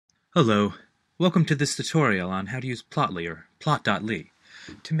Hello, welcome to this tutorial on how to use Plotly or plot.ly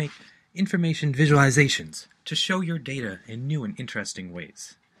to make information visualizations to show your data in new and interesting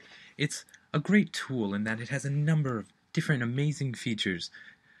ways. It's a great tool in that it has a number of different amazing features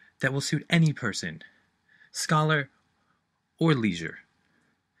that will suit any person, scholar or leisure.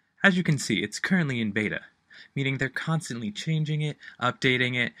 As you can see, it's currently in beta, meaning they're constantly changing it,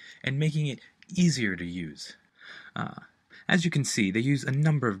 updating it, and making it easier to use. As you can see, they use a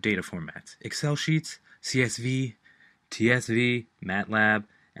number of data formats: Excel sheets, CSV, TSV, MATLAB,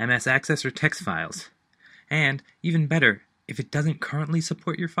 MS Access, or text files. And, even better, if it doesn't currently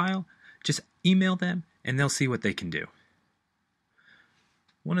support your file, just email them and they'll see what they can do.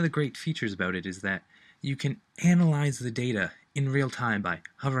 One of the great features about it is that you can analyze the data in real time by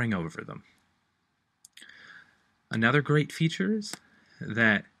hovering over them. Another great feature is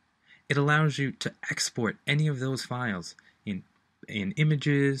that it allows you to export any of those files in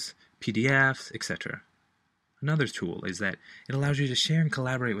images, PDFs, etc. Another tool is that it allows you to share and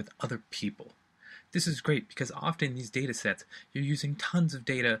collaborate with other people. This is great because often in these data sets, you're using tons of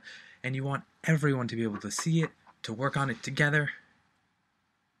data and you want everyone to be able to see it, to work on it together.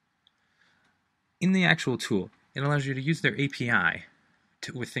 In the actual tool, it allows you to use their API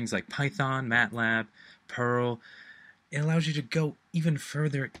with things like Python, MATLAB, Perl. It allows you to go even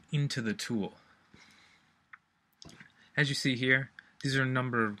further into the tool. As you see here, these are a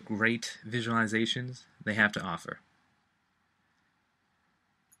number of great visualizations they have to offer.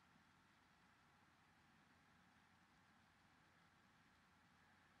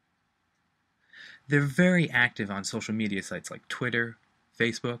 They're very active on social media sites like Twitter,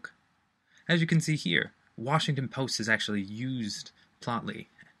 Facebook. As you can see here, Washington Post has actually used Plotly.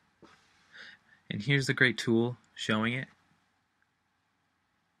 And here's the great tool showing it.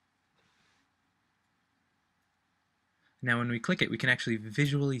 Now when we click it, we can actually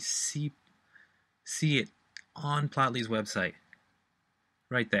visually see it on Plotly's website,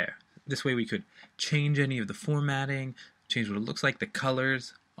 right there. This way we could change any of the formatting, change what it looks like, the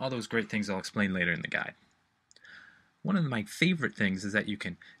colors, all those great things I'll explain later in the guide. One of my favorite things is that you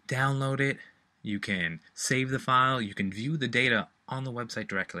can download it, you can save the file, you can view the data on the website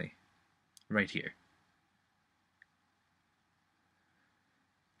directly, right here.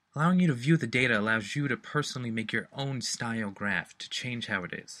 Allowing you to view the data allows you to personally make your own style graph to change how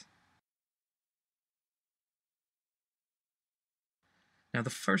it is. Now the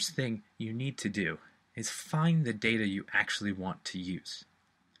first thing you need to do is find the data you actually want to use.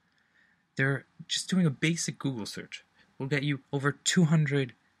 Just doing a basic Google search will get you over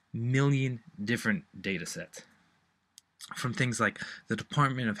 200 million different data sets. From things like the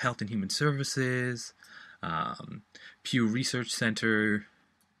Department of Health and Human Services, Pew Research Center.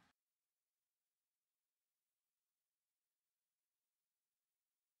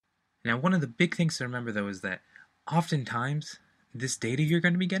 Now, one of the big things to remember, though, is that oftentimes this data you're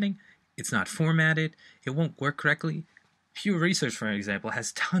going to be getting, it's not formatted, it won't work correctly. Pew Research, for example,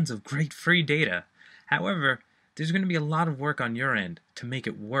 has tons of great free data. However, there's going to be a lot of work on your end to make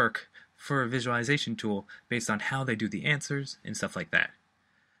it work for a visualization tool based on how they do the answers and stuff like that.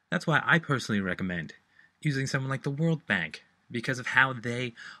 That's why I personally recommend using someone like the World Bank, because of how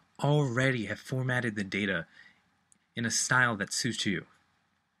they already have formatted the data in a style that suits you.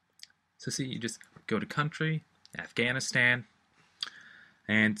 So see, you just go to country, Afghanistan,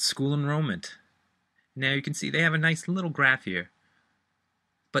 and school enrollment. Now you can see they have a nice little graph here,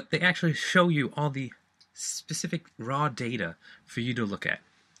 but they actually show you all the specific raw data for you to look at.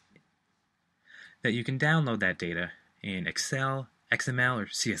 That you can download that data in Excel, XML, or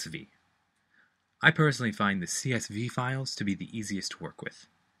CSV. I personally find the CSV files to be the easiest to work with.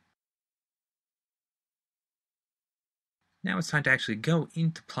 Now it's time to actually go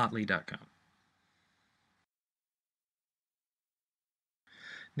into plotly.com.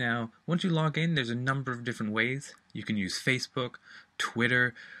 Now, once you log in, there's a number of different ways. You can use Facebook,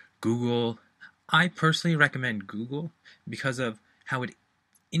 Twitter, Google. I personally recommend Google because of how it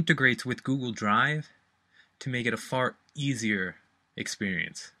integrates with Google Drive to make it a far easier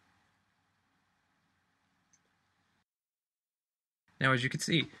experience. Now, as you can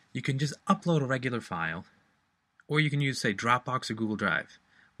see, you can just upload a regular file, or you can use, say, Dropbox or Google Drive.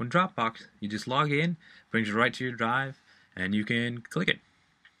 When Dropbox, you just log in, brings you right to your drive, and you can click it.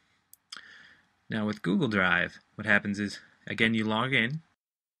 Now with Google Drive, what happens is, again, you log in,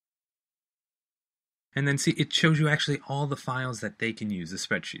 and then see, it shows you actually all the files that they can use, the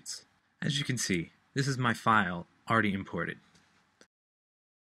spreadsheets. As you can see, this is my file already imported.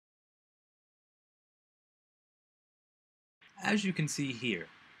 As you can see here,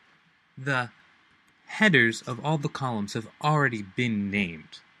 the headers of all the columns have already been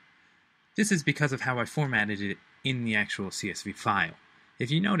named. This is because of how I formatted it in the actual CSV file.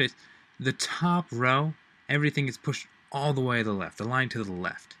 If you notice, the top row, everything is pushed all the way to the left, the line to the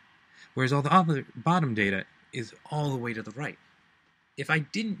left, whereas all the other bottom data is all the way to the right. If I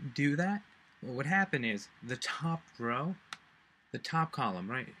didn't do that, what would happen is the top row, the top column,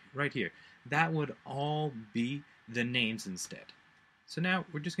 right here, that would all be the names instead. So now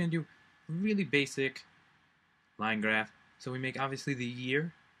we're just going to do a really basic line graph. So we make obviously the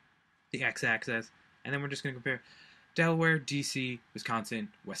year, the x-axis, and then we're just going to compare Delaware, DC, Wisconsin,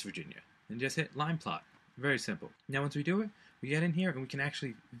 West Virginia, and just hit line plot. Very simple. Now once we do it, we get in here and we can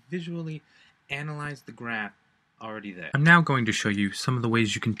actually visually analyze the graph already there. I'm now going to show you some of the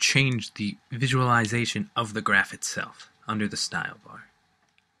ways you can change the visualization of the graph itself under the style bar.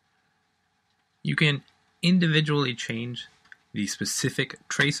 You can individually change the specific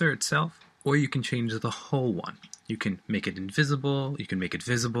tracer itself, or you can change the whole one. You can make it invisible, you can make it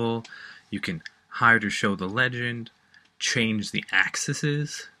visible, you can hide or show the legend, change the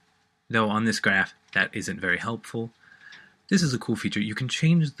axes, though on this graph that isn't very helpful. This is a cool feature. You can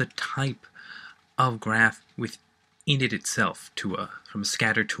change the type of graph within it itself from a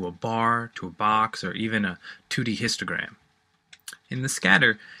scatter to a bar, to a box, or even a 2D histogram. In the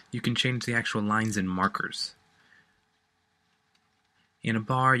scatter, you can change the actual lines and markers. In a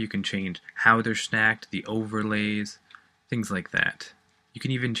bar, you can change how they're stacked, the overlays, things like that. You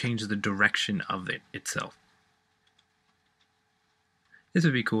can even change the direction of it itself. This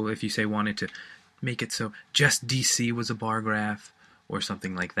would be cool if you say wanted to make it so just DC was a bar graph or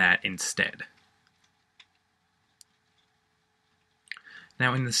something like that instead.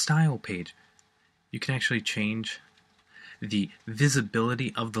 Now in the style page, you can actually change the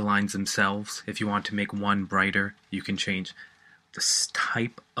visibility of the lines themselves. If you want to make one brighter, you can change the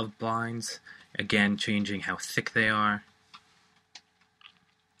type of lines, again changing how thick they are,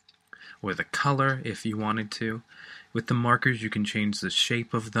 or the color if you wanted to. With the markers, you can change the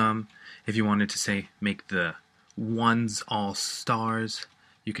shape of them. If you wanted to say make the ones all stars,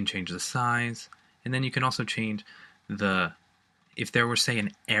 you can change the size, and then you can also change if there were, say,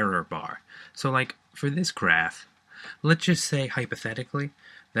 an error bar. So like for this graph, let's just say hypothetically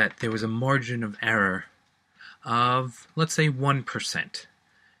that there was a margin of error of, let's say, 1%.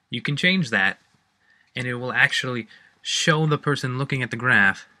 You can change that, and it will actually show the person looking at the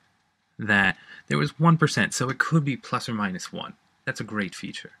graph that there was 1%, so it could be plus or minus 1. That's a great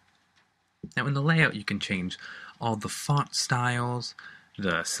feature. Now in the layout, you can change all the font styles,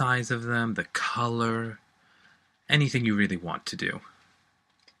 the size of them, the color, anything you really want to do.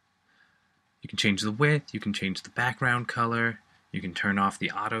 You can change the width, you can change the background color, you can turn off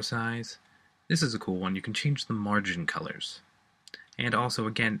the auto size. This is a cool one. You can change the margin colors. And also,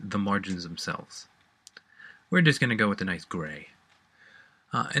 again, the margins themselves. We're just going to go with a nice gray.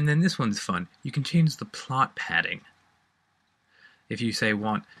 And then this one's fun. You can change the plot padding. If you say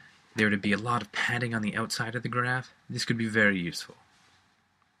want there to be a lot of padding on the outside of the graph, this could be very useful.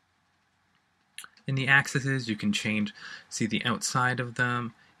 In the axes, you can see the outside of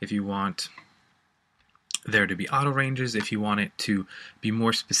them. If you want there to be auto ranges, if you want it to be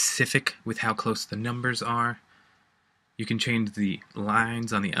more specific with how close the numbers are. You can change the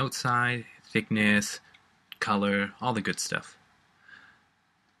lines on the outside, thickness, color, all the good stuff.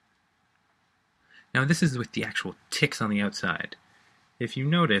 Now this is with the actual ticks on the outside. If you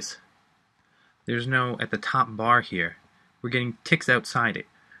notice, there's no, at the top bar here, we're getting ticks outside it.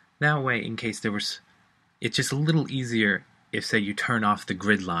 That way, in case there was, it's just a little easier if, say, you turn off the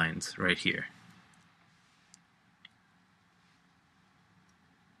grid lines right here.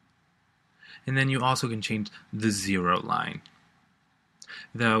 And then you also can change the zero line.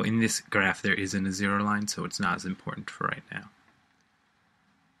 Though in this graph there isn't a zero line, so it's not as important for right now.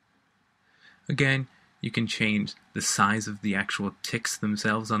 Again, you can change the size of the actual ticks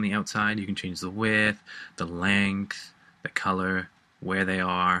themselves on the outside. You can change the width, the length, the color, where they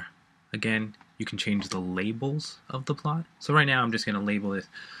are. Again, you can change the labels of the plot. So right now I'm just going to label it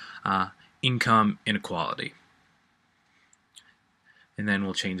income inequality. And then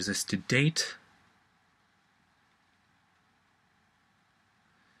we'll change this to date.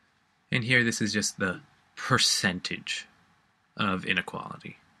 And here this is just the percentage of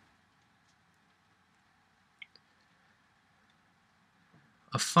inequality.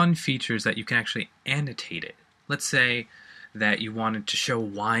 A fun feature is that you can actually annotate it. Let's say that you wanted to show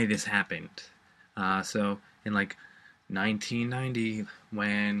why this happened. So in like 1990,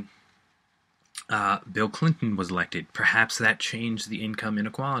 when Bill Clinton was elected, perhaps that changed the income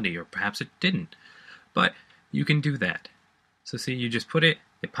inequality, or perhaps it didn't. But you can do that. So see, you just put it,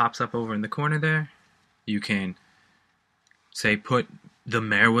 it pops up over in the corner there. You can say put the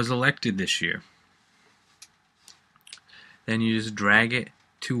mayor was elected this year. Then you just drag it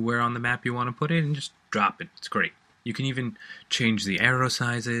to where on the map you want to put it and just drop it. It's great. You can even change the arrow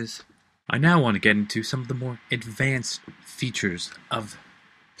sizes. I now want to get into some of the more advanced features of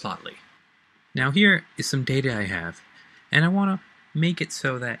Plotly. Now here is some data I have, and I want to make it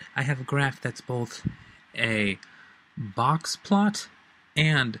so that I have a graph that's both a box plot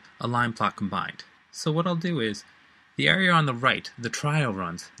and a line plot combined. So what I'll do is, the area on the right, the trial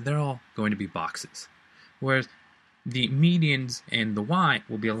runs, they're all going to be boxes, whereas the medians and the y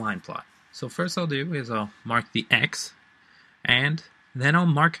will be a line plot. So first I'll do is I'll mark the x, and then I'll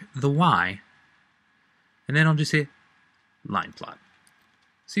mark the y, and then I'll just hit line plot.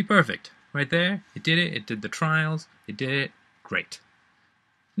 See, perfect. Right there, it did it. It did the trials. It did it. Great.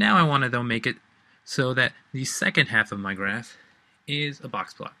 Now I want to though make it so that the second half of my graph is a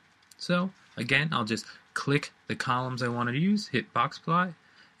box plot. So again, I'll just click the columns I want to use, hit box plot,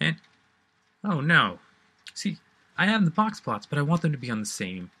 and oh no. See, I have the box plots, but I want them to be on the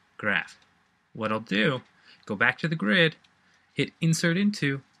same graph. What I'll do, go back to the grid, hit insert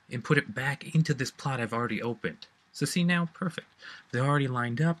into, and put it back into this plot I've already opened. So see now, perfect. They're already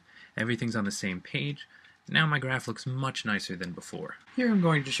lined up, everything's on the same page. Now my graph looks much nicer than before. Here I'm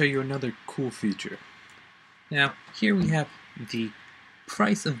going to show you another cool feature. Now, here we have the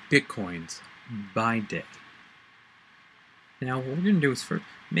price of bitcoins by day. Now what we're going to do is first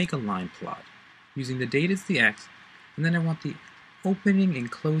make a line plot using the date as the x, and then I want the opening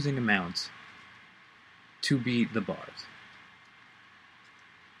and closing amounts to be the bars.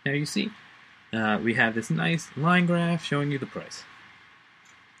 Now you see, we have this nice line graph showing you the price.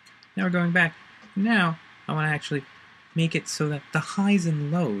 Now we're going back. Now I want to actually make it so that the highs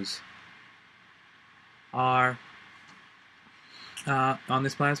and lows are on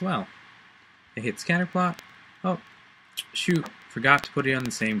this plot as well. I hit scatter plot. Oh, shoot, forgot to put it on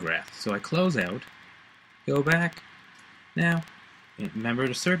the same graph. So I close out, go back. Now, remember to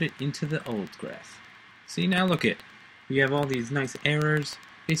insert it into the old graph. See, now look it. We have all these nice errors,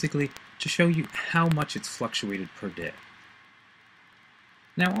 basically to show you how much it's fluctuated per day.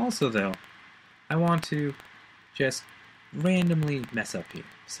 Now also though, I want to just randomly mess up here.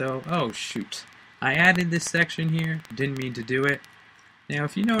 So, oh shoot, I added this section here, didn't mean to do it. Now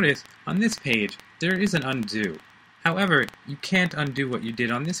if you notice, on this page, there is an undo. However, you can't undo what you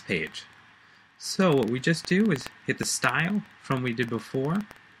did on this page. So what we just do is hit the style from what we did before.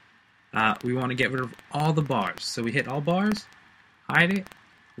 We want to get rid of all the bars. So we hit all bars, hide it,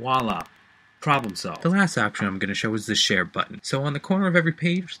 voila, problem solved. The last option I'm going to show is the share button. So on the corner of every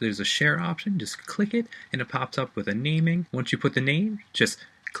page, there's a share option. Just click it, and it pops up with a naming. Once you put the name, just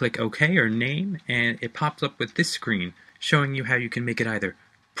click OK or name, and it pops up with this screen showing you how you can make it either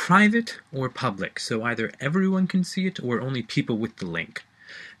private or public. So either everyone can see it or only people with the link.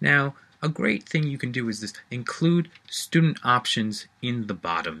 Now, a great thing you can do is this: include student options in the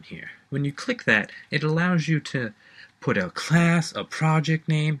bottom here. When you click that, it allows you to put a class, a project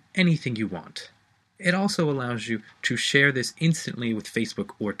name, anything you want. It also allows you to share this instantly with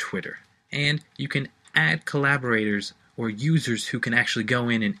Facebook or Twitter. And you can add collaborators or users who can actually go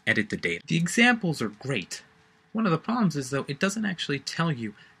in and edit the data. The examples are great. One of the problems is though, it doesn't actually tell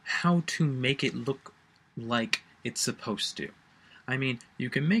you how to make it look like it's supposed to. I mean, you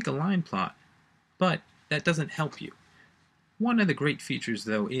can make a line plot, but that doesn't help you. One of the great features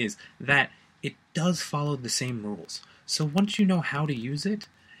though is that it does follow the same rules. So once you know how to use it,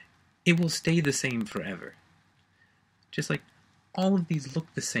 it will stay the same forever. Just like all of these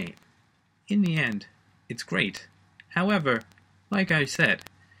look the same. In the end, it's great. However, like I said,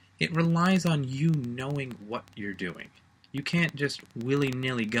 it relies on you knowing what you're doing. You can't just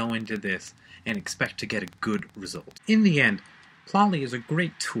willy-nilly go into this and expect to get a good result. In the end, Plotly is a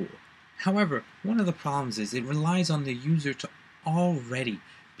great tool. However, one of the problems is it relies on the user to already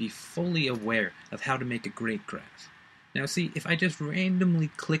be fully aware of how to make a great graph. Now see, if I just randomly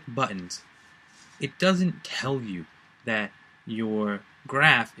click buttons, it doesn't tell you that your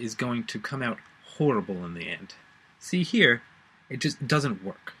graph is going to come out horrible in the end. See here, it just doesn't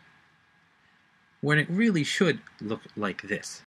work. When it really should look like this.